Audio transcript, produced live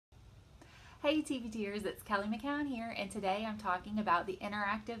Hey TVTers, it's Kelly McCown here, and today I'm talking about the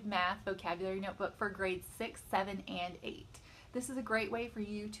Interactive Math Vocabulary Notebook for grades 6, 7, and 8. This is a great way for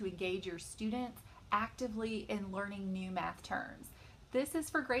you to engage your students actively in learning new math terms. This is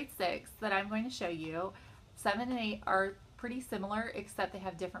for grade 6 that I'm going to show you. 7 and 8 are pretty similar except they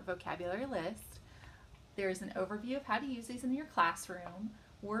have different vocabulary lists. There's an overview of how to use these in your classroom,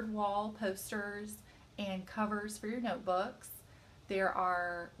 word wall, posters, and covers for your notebooks. There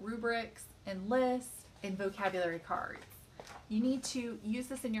are rubrics and lists and vocabulary cards. You need to use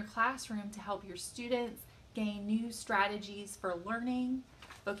this in your classroom to help your students gain new strategies for learning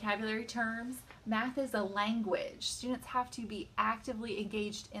vocabulary terms. Math is a language. Students have to be actively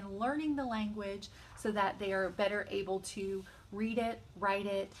engaged in learning the language so that they are better able to read it, write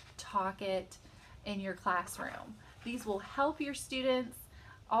it, talk it in your classroom. These will help your students.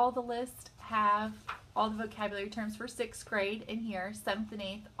 All the lists have all the vocabulary terms for 6th grade in here. 7th and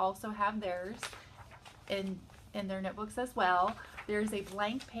 8th also have theirs in their notebooks as well. There's a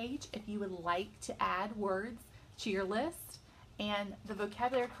blank page if you would like to add words to your list, and the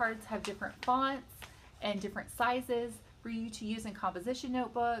vocabulary cards have different fonts and different sizes for you to use in composition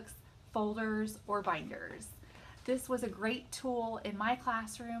notebooks, folders, or binders. This was a great tool in my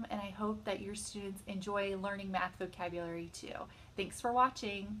classroom, and I hope that your students enjoy learning math vocabulary too. Thanks for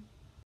watching.